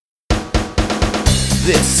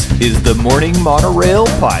This is the Morning Monorail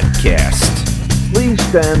Podcast. Please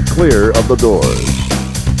stand clear of the doors.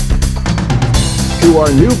 To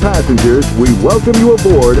our new passengers, we welcome you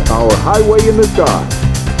aboard our Highway in the Sky.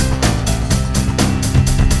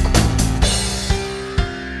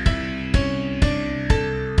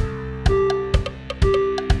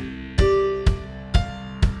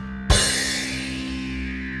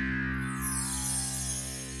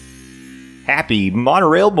 Happy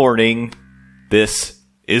Monorail morning. This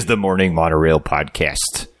is the Morning Monorail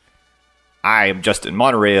Podcast. I am Justin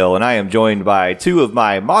Monorail, and I am joined by two of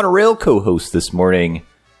my Monorail co-hosts this morning.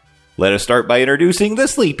 Let us start by introducing the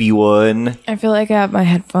sleepy one, I feel like I have my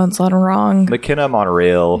headphones on wrong. McKenna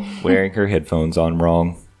Monorail, wearing her headphones on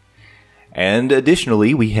wrong. And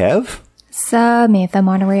additionally, we have Samantha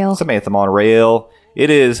Monorail. Samantha Monorail. It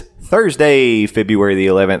is Thursday, February the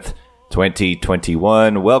 11th,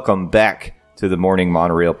 2021. Welcome back to the Morning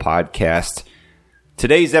Monorail Podcast.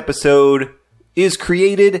 Today's episode is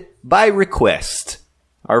created by request.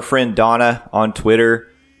 Our friend Donna on Twitter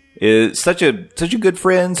is such a good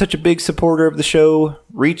friend, such a big supporter of the show.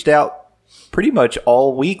 Reached out pretty much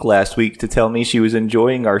all week last week to tell me she was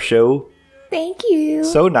enjoying our show. Thank you.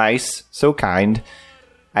 So nice, so kind.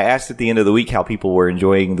 I asked at the end of the week how people were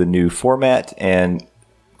enjoying the new format, and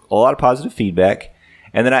a lot of positive feedback.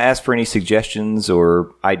 And then I asked for any suggestions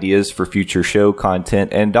or ideas for future show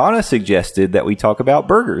content. And Donna suggested that we talk about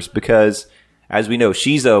burgers because, as we know,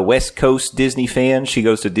 she's a West Coast Disney fan. She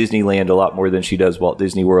goes to Disneyland a lot more than she does Walt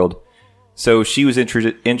Disney World. So she was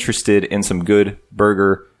interested in some good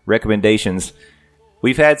burger recommendations.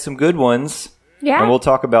 We've had some good ones. Yeah. And we'll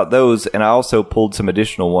talk about those. And I also pulled some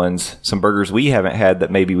additional ones, some burgers we haven't had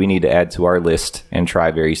that maybe we need to add to our list and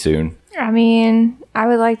try very soon. I mean, I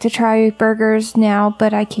would like to try burgers now,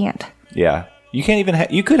 but I can't. Yeah. You can't even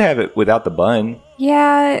you could have it without the bun.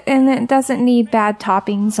 Yeah, and it doesn't need bad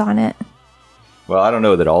toppings on it. Well, I don't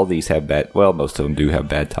know that all these have bad... Well, most of them do have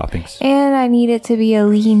bad toppings. And I need it to be a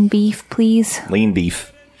lean beef, please. Lean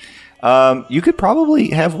beef. You could probably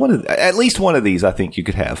have at least one of these, I think you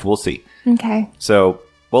could have. We'll see. Okay. So,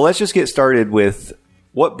 well, let's just get started with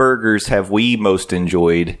what burgers have we most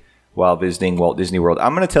enjoyed while visiting Walt Disney World.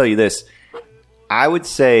 I'm going to tell you this. I would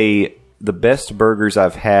say the best burgers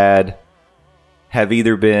I've had have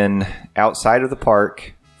either been outside of the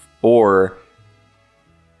park, or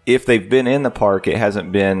if they've been in the park, it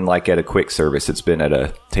hasn't been like at a quick service. It's been at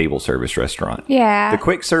a table service restaurant. Yeah. The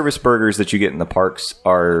quick service burgers that you get in the parks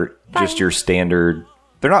are just your standard.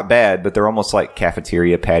 They're not bad, but they're almost like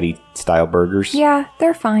cafeteria patty style burgers. Yeah,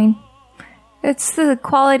 they're fine. It's the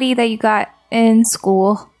quality that you got in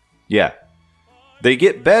school. Yeah. They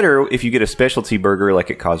get better if you get a specialty burger like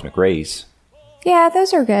at Cosmic Rays. Yeah,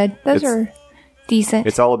 those are good. Those are decent.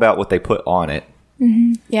 It's all about what they put on it.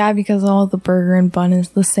 Mm-hmm. Yeah, because all the burger and bun is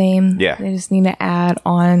the same. Yeah. They just need to add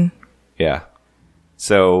on. Yeah.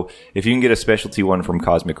 So if you can get a specialty one from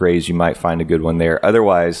Cosmic Rays, you might find a good one there.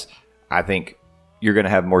 Otherwise, I think you're going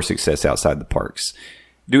to have more success outside the parks.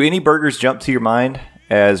 Do any burgers jump to your mind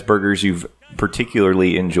as burgers you've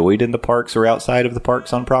particularly enjoyed in the parks or outside of the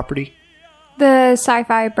parks on property? The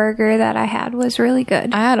sci-fi burger that I had was really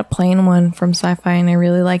good. I had a plain one from Sci-Fi and I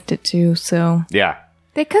really liked it too, so... Yeah.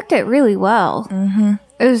 They cooked it really well. Mm-hmm.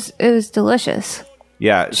 It was delicious.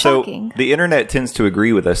 Yeah, Shocking. So the internet tends to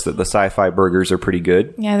agree with us that the sci-fi burgers are pretty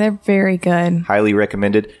good. Yeah, they're very good. Highly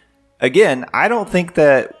recommended. Again, I don't think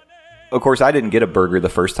that... Of course, I didn't get a burger the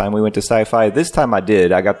first time we went to Sci-Fi. This time I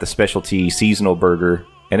did. I got the specialty seasonal burger,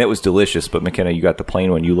 and it was delicious. But McKenna, you got the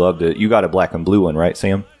plain one. You loved it. You got a black and blue one, right,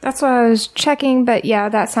 Sam? That's what I was checking, but yeah,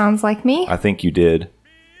 that sounds like me. I think you did.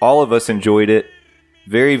 All of us enjoyed it.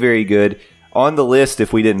 Very, very good. On the list,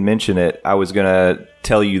 if we didn't mention it, I was going to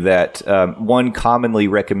tell you that one commonly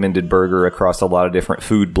recommended burger across a lot of different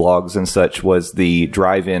food blogs and such was the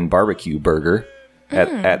drive-in barbecue burger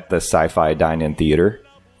at the Sci-Fi Dine-In Theater.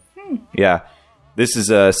 Yeah. This is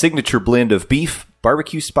a signature blend of beef,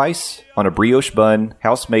 barbecue spice on a brioche bun,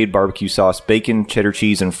 house-made barbecue sauce, bacon, cheddar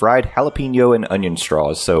cheese, and fried jalapeno and onion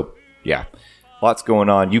straws. So, yeah. Lots going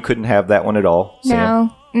on. You couldn't have that one at all, Sam.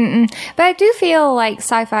 No. Mm-mm. But I do feel like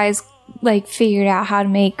Sci-Fi's like figured out how to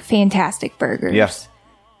make fantastic burgers. Yes.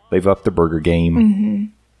 They've upped the burger game. Mm-hmm.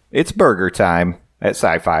 It's burger time at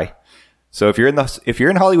Sci-Fi. So if you're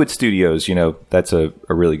in Hollywood Studios, you know, that's a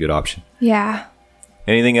really good option. Yeah.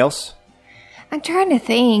 Anything else? I'm trying to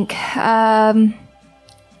think.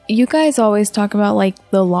 You guys always talk about like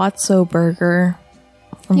the Lotso burger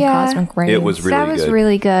from Cosmic Rays. It was really good. That was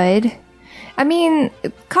really good. I mean,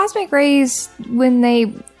 Cosmic Rays, when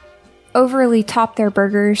they overly top their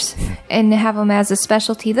burgers and have them as a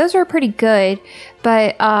specialty. Those are pretty good.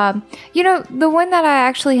 But, the one that I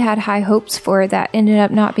actually had high hopes for that ended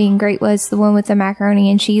up not being great was the one with the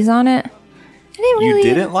macaroni and cheese on it. You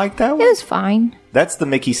didn't like that one? It was fine. That's the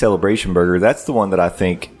Mickey Celebration Burger. That's the one that I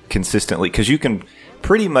think consistently, because you can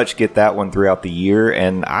pretty much get that one throughout the year,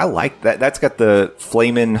 and I like that. That's got the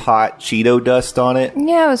flaming hot Cheeto dust on it.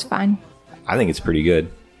 Yeah, it was fine. I think it's pretty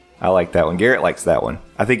good. I like that one. Garrett likes that one.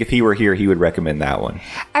 I think if he were here, he would recommend that one.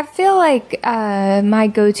 I feel like my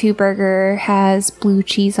go-to burger has blue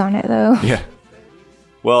cheese on it, though. Yeah.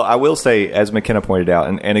 Well, I will say, as McKenna pointed out,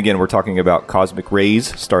 and again, we're talking about Cosmic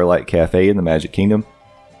Rays, Starlight Cafe in the Magic Kingdom.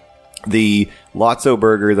 The Lotso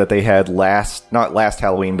burger that they had not last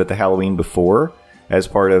Halloween, but the Halloween before, as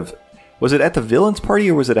part of, was it at the Villains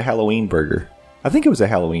Party or was it a Halloween burger? I think it was a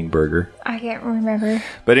Halloween burger. I can't remember.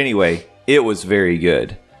 But anyway, it was very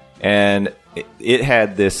good. And it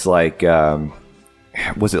had this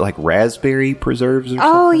was it like raspberry preserves or something?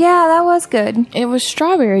 Oh, yeah, that was good. It was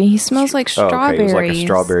strawberry. He smells like strawberries. Okay. It was like a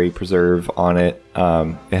strawberry preserve on it.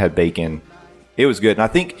 It had bacon. It was good. And I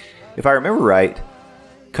think, if I remember right,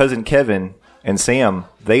 Cousin Kevin and Sam,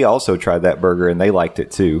 they also tried that burger and they liked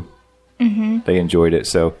it too. Mm-hmm. They enjoyed it.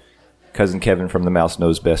 So, Cousin Kevin from the Mouse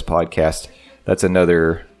Knows Best podcast, that's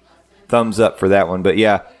another thumbs up for that one. But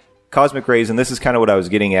yeah, Cosmic Rays, and this is kind of what I was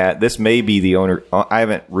getting at. This may be the owner. I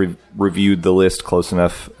haven't reviewed the list close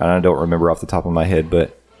enough, and I don't remember off the top of my head,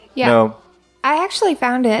 but yeah, no. I actually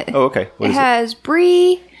found it. Oh, okay. What it is has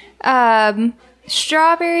brie,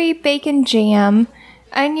 strawberry bacon jam,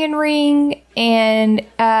 onion ring, and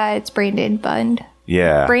it's branded bun.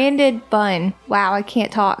 Yeah. Branded bun. Wow, I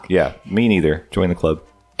can't talk. Yeah, me neither. Join the club.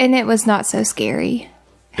 And it was not so scary.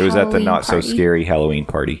 It was at the not so scary Halloween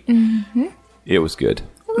party. Mm-hmm. It was good.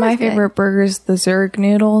 My favorite burger is the Zerg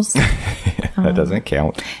noodles. That doesn't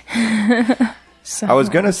count. So. I was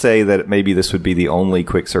going to say that maybe this would be the only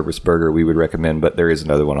quick service burger we would recommend, but there is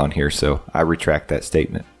another one on here, so I retract that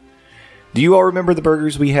statement. Do you all remember the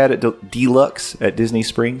burgers we had at Deluxe at Disney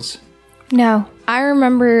Springs? No. I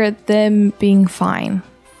remember them being fine.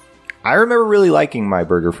 I remember really liking my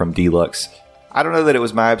burger from Deluxe. I don't know that it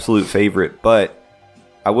was my absolute favorite, but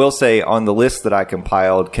I will say on the list that I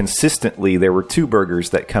compiled, consistently there were two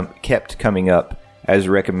burgers that kept coming up as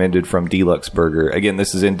recommended from Deluxe Burger. Again,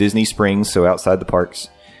 this is in Disney Springs, so outside the parks.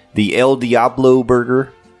 The El Diablo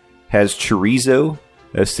Burger has chorizo,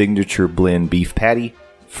 a signature blend beef patty,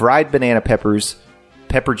 fried banana peppers,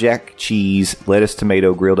 pepper jack cheese, lettuce,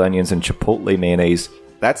 tomato, grilled onions, and chipotle mayonnaise.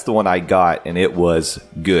 That's the one I got, and it was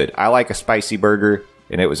good. I like a spicy burger,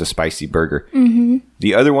 and it was a spicy burger. Mm-hmm.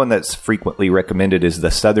 The other one that's frequently recommended is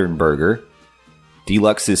the Southern Burger.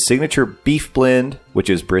 Deluxe's signature beef blend, which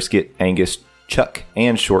is brisket, Angus, chuck,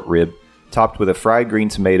 and short rib, topped with a fried green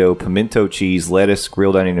tomato, pimento cheese, lettuce,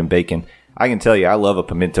 grilled onion, and bacon. I can tell you, I love a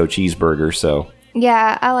pimento cheeseburger, so...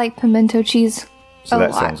 Yeah, I like pimento cheese So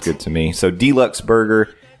that sounds good to me. So Deluxe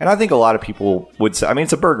Burger, and I think a lot of people would say, I mean,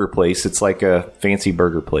 it's a burger place. It's like a fancy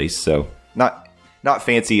burger place, so not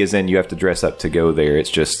fancy as in you have to dress up to go there.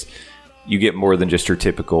 It's just you get more than just your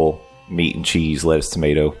typical meat and cheese, lettuce,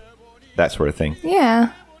 tomato, that sort of thing.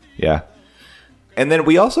 Yeah. Yeah. And then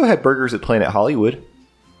we also had burgers at Planet Hollywood.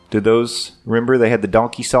 Did those, remember, they had the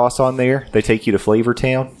donkey sauce on there? They take you to Flavor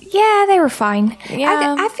Town? Yeah, they were fine.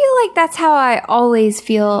 Yeah. I feel like that's how I always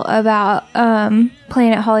feel about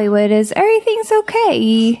Planet Hollywood is everything's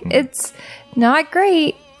okay. It's not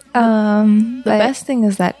great. The best thing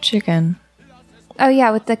is that chicken. Oh,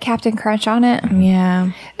 yeah, with the Captain Crunch on it.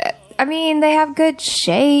 Yeah. I mean, they have good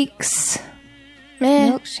shakes.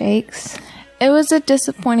 Milkshakes. It was a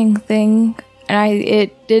disappointing thing, and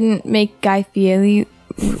it didn't make Guy Fieri,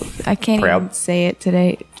 I can't Proud. even say it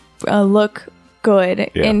today, look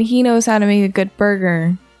good. Yeah. And he knows how to make a good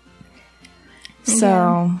burger.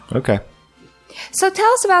 So, Okay. So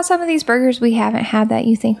tell us about some of these burgers we haven't had that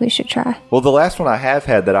you think we should try. Well, the last one I have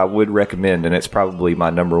had that I would recommend, and it's probably my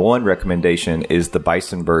number one recommendation, is the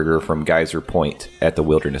Bison Burger from Geyser Point at the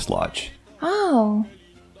Wilderness Lodge. Oh,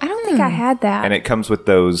 I don't think I had that. And it comes with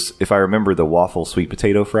those, if I remember, the waffle sweet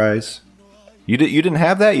potato fries. You didn't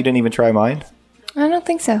have that? You didn't even try mine? I don't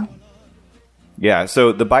think so. Yeah,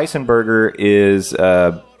 so the Bison Burger is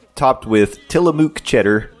topped with Tillamook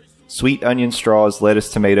cheddar, sweet onion straws,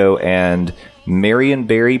 lettuce, tomato, and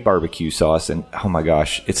Marionberry barbecue sauce. And oh my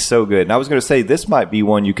gosh, it's so good. And I was going to say, this might be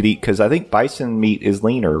one you could eat because I think bison meat is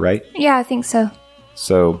leaner, right? Yeah, I think so.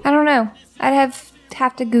 So I don't know. I'd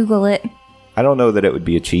have to Google it. I don't know that it would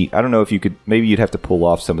be a cheat. I don't know if you could, maybe you'd have to pull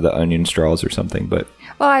off some of the onion straws or something, but...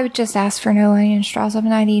 Well, I would just ask for no onion straws. I'm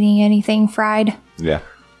not eating anything fried. Yeah.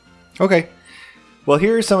 Okay. Well,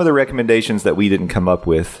 here are some of the recommendations that we didn't come up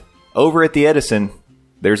with. Over at the Edison,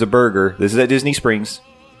 there's a burger. This is at Disney Springs.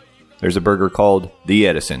 There's a burger called the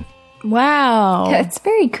Edison. Wow. It's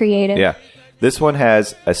very creative. Yeah. This one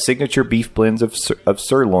has a signature beef blend of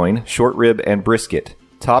sirloin, short rib, and brisket,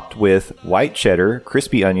 topped with white cheddar,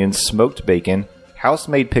 crispy onions, smoked bacon,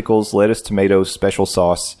 house-made pickles, lettuce, tomatoes, special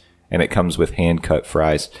sauce, and it comes with hand-cut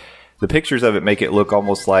fries. The pictures of it make it look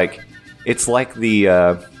almost like... It's like the...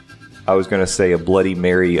 I was going to say a Bloody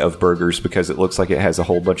Mary of burgers because it looks like it has a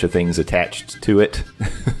whole bunch of things attached to it.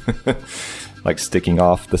 Like sticking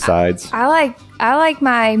off the sides. I like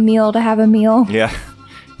my meal to have a meal. Yeah.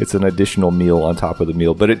 It's an additional meal on top of the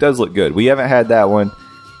meal, but it does look good. We haven't had that one,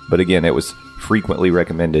 but again, it was frequently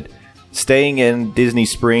recommended. Staying in Disney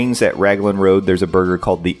Springs at Raglan Road, there's a burger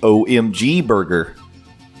called the OMG Burger.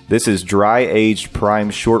 This is dry-aged prime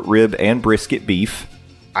short rib and brisket beef,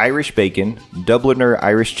 Irish bacon, Dubliner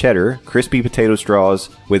Irish cheddar, crispy potato straws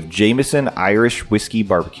with Jameson Irish whiskey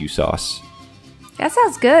barbecue sauce. That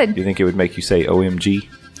sounds good. Do you think it would make you say OMG?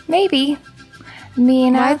 Maybe. I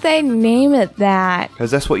mean, Why'd they name it that?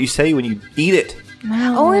 Because that's what you say when you eat it.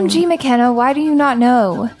 OMG, McKenna, why do you not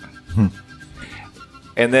know?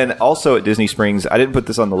 And then also at Disney Springs, I didn't put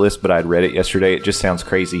this on the list, but I'd read it yesterday. It just sounds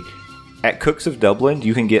crazy. At Cooks of Dublin,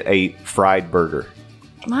 you can get a fried burger.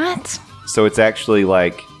 What? So it's actually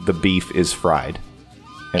like the beef is fried.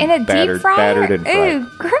 And In a deep fryer? Battered and fried. Ew,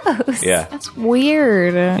 gross. Yeah. That's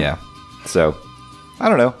weird. Yeah. So, I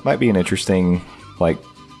don't know. Might be an interesting,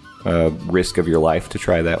 risk of your life to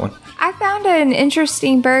try that one. I found an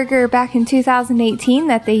interesting burger back in 2018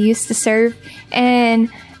 that they used to serve, and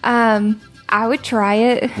I would try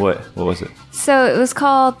it. What was it? So it was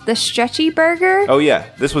called the Stretchy Burger. Oh, yeah.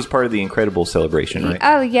 This was part of the Incredibles celebration, right?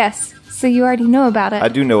 Oh, yes. So you already know about it. I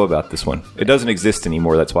do know about this one. It doesn't exist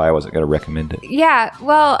anymore. That's why I wasn't going to recommend it. Yeah,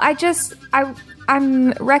 well,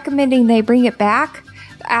 I'm recommending they bring it back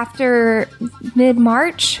after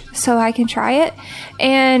mid-March so I can try it.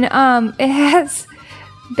 And it has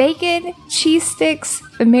bacon, cheese sticks,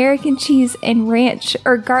 American cheese, and ranch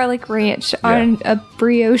or garlic ranch on a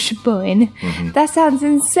brioche bun. Mm-hmm. That sounds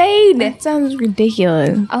insane. That sounds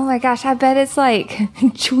ridiculous. Oh my gosh, I bet it's like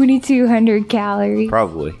 2,200 calories.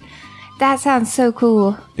 Probably. That sounds so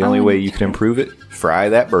cool. The only way you can improve it, fry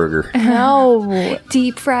that burger. No.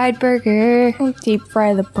 Deep fried burger. Deep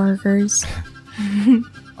fry the burgers.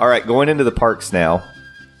 All right, going into the parks now.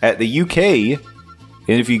 At the UK,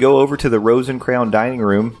 and if you go over to the Rose and Crown dining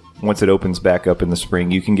room, once it opens back up in the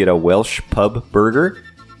spring, you can get a Welsh pub burger.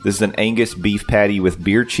 This is an Angus beef patty with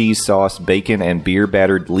beer cheese sauce, bacon, and beer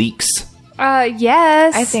battered leeks.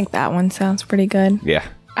 Yes. I think that one sounds pretty good. Yeah.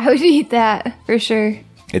 I would eat that for sure.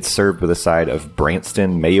 It's served with a side of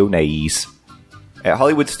Branston mayonnaise. At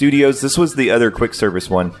Hollywood Studios, this was the other quick service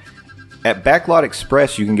one. At Backlot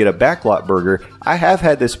Express, you can get a Backlot burger. I have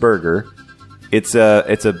had this burger. It's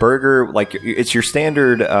a burger, like it's your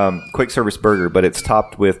standard quick service burger, but it's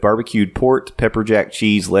topped with barbecued pork, pepper jack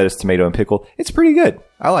cheese, lettuce, tomato, and pickle. It's pretty good.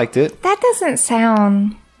 I liked it. That doesn't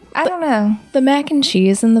sound... I don't know. The mac and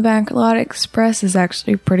cheese in the Backlot Express is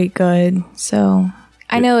actually pretty good. So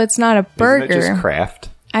I know it's not a burger. Isn't it just Kraft?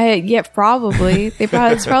 Probably.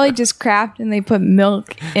 It's probably just Kraft and they put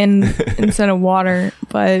milk in instead of water,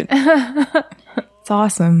 but it's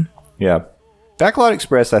awesome. Yeah. Backlot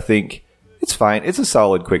Express, I think, it's fine. It's a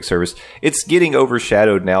solid quick service. It's getting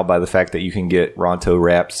overshadowed now by the fact that you can get Ronto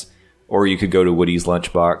wraps, or you could go to Woody's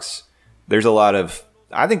Lunchbox.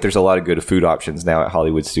 I think there's a lot of good food options now at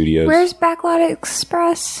Hollywood Studios. Where's Backlot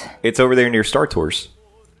Express? It's over there near Star Tours.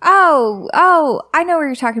 Oh, I know what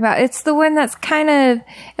you're talking about. It's the one that's kind of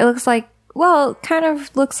looks like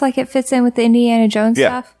it fits in with the Indiana Jones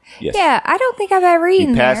stuff. Yes. Yeah, I don't think I've ever eaten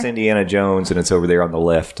You pass there. Indiana Jones, and it's over there on the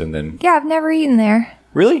left, and then... Yeah, I've never eaten there.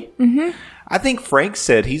 Really? Mm-hmm. I think Frank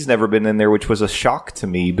said he's never been in there, which was a shock to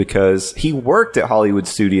me because he worked at Hollywood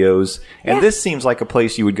Studios, and this seems like a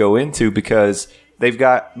place you would go into because they've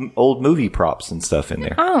got old movie props and stuff in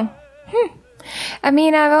there. Oh. I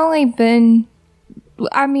mean, I've been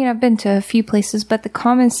to a few places, but the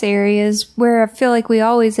commissary is where I feel like we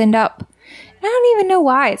always end up. And I don't even know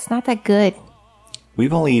why. It's not that good.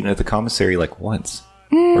 We've only eaten at the commissary like once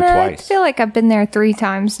or twice. I feel like I've been there 3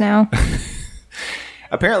 times now.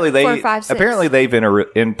 Apparently 4, 5, 6. Apparently they've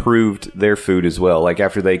improved their food as well. Like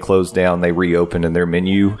after they closed down, they reopened and their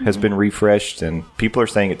menu has been refreshed, and people are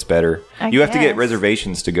saying it's better. You have to get guess.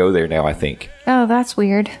 reservations to go there now, I think. Oh, that's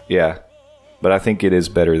weird. Yeah, but I think it is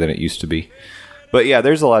better than it used to be. But yeah,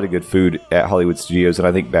 there's a lot of good food at Hollywood Studios, and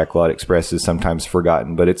I think Backlot Express is sometimes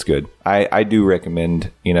forgotten, but it's good. I do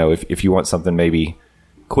recommend, if you want something maybe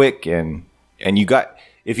quick and you got...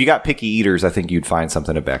 if you got picky eaters, I think you'd find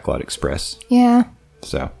something at Backlot Express. Yeah.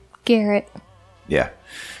 So, Garrett. yeah.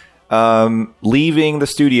 Leaving the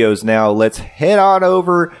studios now, let's head on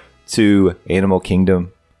over to Animal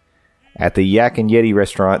Kingdom. At the Yak and Yeti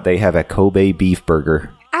restaurant, they have a Kobe beef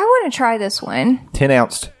burger. I want to try this one.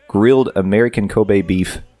 10-ounce grilled American Kobe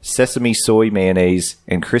beef, sesame soy mayonnaise,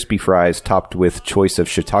 and crispy fries topped with choice of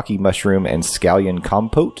shiitake mushroom and scallion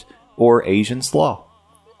compote or Asian slaw.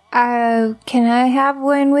 Can I have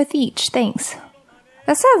one with each? Thanks.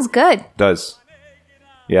 That sounds good. Does.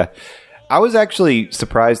 Yeah. I was actually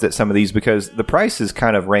surprised at some of these because the prices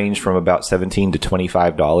kind of range from about $17 to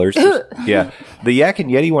 $25. Yeah. The Yak and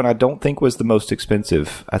Yeti one I don't think was the most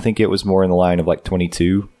expensive. I think it was more in the line of like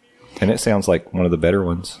 $22. And it sounds like one of the better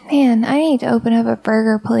ones. Man, I need to open up a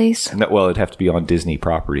burger place. No, well, it'd have to be on Disney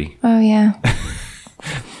property. Oh, yeah.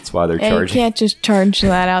 That's why they're And you charging. can't just charge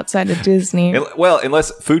that outside of Disney. Well,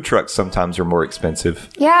 unless food trucks sometimes are more expensive.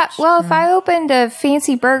 Yeah, well, if I opened a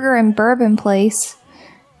fancy burger and bourbon place,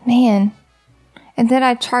 man, and then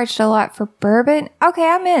I charged a lot for bourbon. Okay,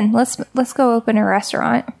 I'm in. Let's go open a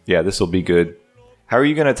restaurant. Yeah, this will be good. How are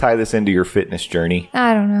you going to tie this into your fitness journey?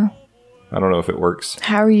 I don't know. I don't know if it works.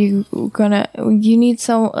 How are you gonna? You need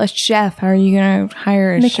a chef. How are you gonna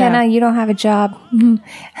hire a McKenna, chef? you don't have a job. I'm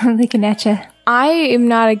looking at you. I am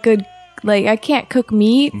not a good. I can't cook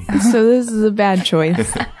meat, so this is a bad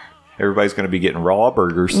choice. Everybody's going to be getting raw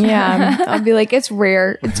burgers. Yeah, I'll be like, it's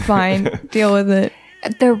rare. It's fine. Deal with it.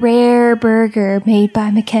 The rare burger made by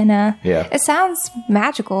McKenna. Yeah. It sounds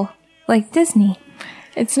magical, like Disney.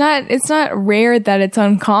 It's not rare that it's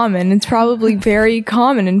uncommon. It's probably very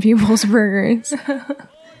common in people's burgers.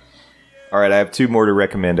 All right, I have two more to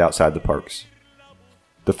recommend outside the parks.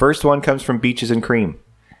 The first one comes from Beaches and Cream.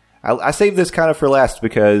 I saved this kind of for last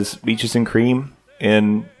because Beaches and Cream,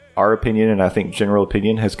 in our opinion, and I think general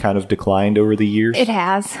opinion, has kind of declined over the years. It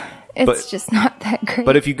has. It's But- just not that great.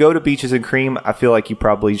 But if you go to Beaches and Cream, I feel like you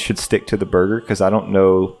probably should stick to the burger because I don't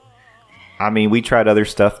know. I mean, we tried other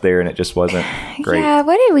stuff there and it just wasn't great. Yeah,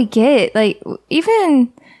 what did we get? Like,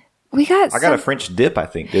 even we got I got a French dip, I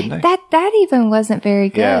think, didn't I? that even wasn't very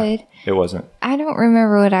good. Yeah, it wasn't. I don't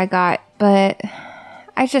remember what I got, but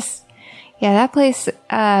I just that place.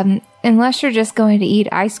 Unless you're just going to eat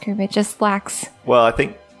ice cream, it just lacks. Well, I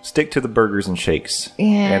think stick to the burgers and shakes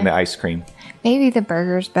and the ice cream. Maybe the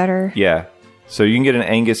burger's better. Yeah. So you can get an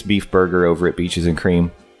Angus beef burger over at Beaches and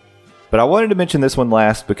Cream. But I wanted to mention this one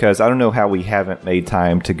last because I don't know how we haven't made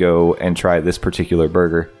time to go and try this particular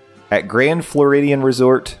burger. At Grand Floridian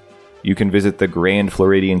Resort, you can visit the Grand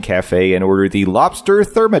Floridian Cafe and order the Lobster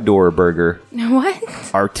Thermidor burger. What?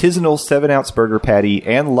 Artisanal 7-ounce burger patty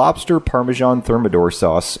and lobster Parmesan Thermidor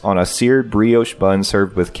sauce on a seared brioche bun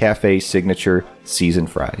served with cafe signature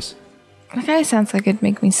seasoned fries. That guy sounds like it'd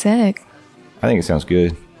make me sick. I think it sounds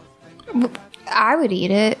good. I would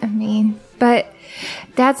eat it. I mean, but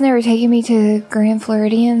Dad's never taken me to Grand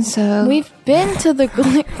Floridian, so We've been to the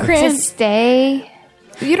to Grand. stay.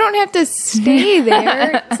 You don't have to stay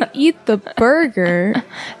there to eat the burger.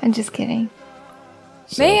 I'm just kidding.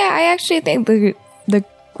 I actually think the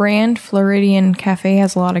Grand Floridian Cafe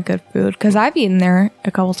has a lot of good food because I've eaten there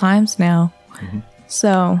a couple times now.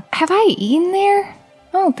 So Have I eaten there?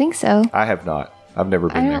 I don't think so. I have not. I've never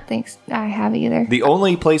been I there. don't think I have either. The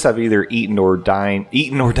only place I've either eaten or drank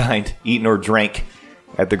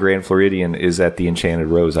at the Grand Floridian is at the Enchanted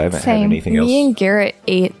Rose. I haven't had Same. anything else. me and Garrett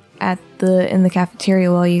ate in the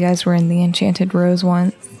cafeteria while you guys were in the Enchanted Rose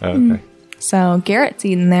once. Oh, okay. So Garrett's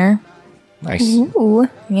eaten there. Nice. Ooh,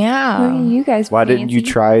 Yeah. you guys. Why didn't you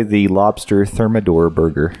fancy. try the Lobster Thermidor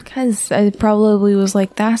burger? Because I probably was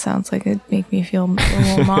like, that sounds like it'd make me feel a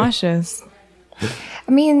little nauseous.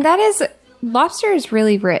 I mean, lobster is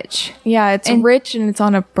really rich. Yeah, it's rich and it's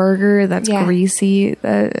on a burger that's Yeah. greasy.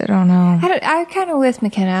 I don't know. I kind of with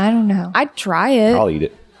McKenna. I don't know. I'd try it. I'll eat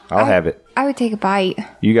it. I'll have it. I would take a bite.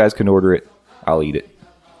 You guys can order it. I'll eat it.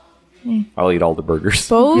 I'll eat all the burgers.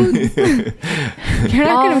 Both? You're not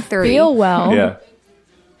All going to three. feel well. Yeah.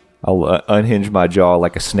 I'll unhinge my jaw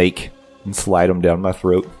like a snake and slide them down my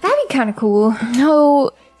throat. That'd be kind of cool. No,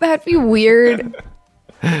 that'd be weird.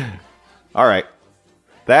 All right.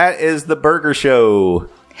 That is the Burger Show.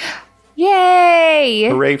 Yay!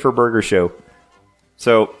 Hooray for Burger Show.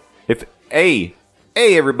 So,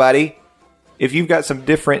 everybody, if you've got some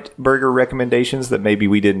different burger recommendations that maybe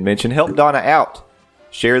we didn't mention, help Donna out.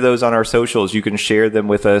 Share those on our socials. You can share them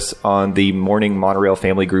with us on the Morning Monorail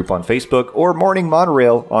family group on Facebook or Morning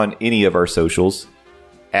Monorail on any of our socials.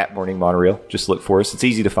 At Morning Monorail. Just look for us. It's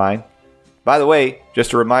easy to find. By the way,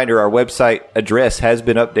 just a reminder, our website address has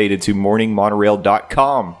been updated to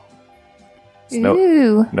morningmonorail.com. It's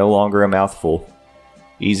Ooh. no longer a mouthful.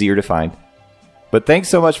 easier to find. But thanks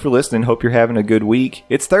so much for listening. Hope you're having a good week.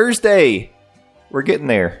 It's Thursday. We're getting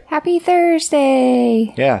there. Happy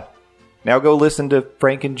Thursday. Yeah. Now go listen to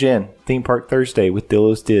Frank and Jen, Theme Park Thursday with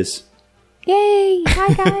Dillo's Diz. Yay.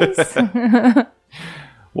 Hi, guys.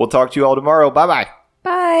 We'll talk to you all tomorrow. Bye-bye.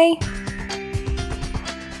 Bye.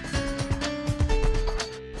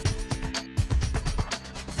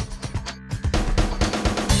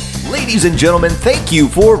 Ladies and gentlemen, thank you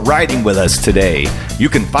for riding with us today. You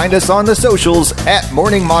can find us on the socials at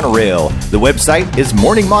Morning Monorail. The website is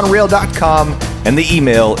morningmonorail.com and the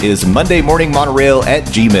email is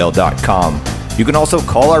mondaymorningmonorail@gmail.com. You can also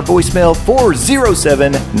call our voicemail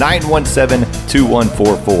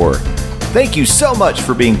 407-917-2144. Thank you so much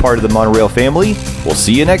for being part of the Monorail family. We'll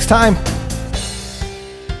see you next time.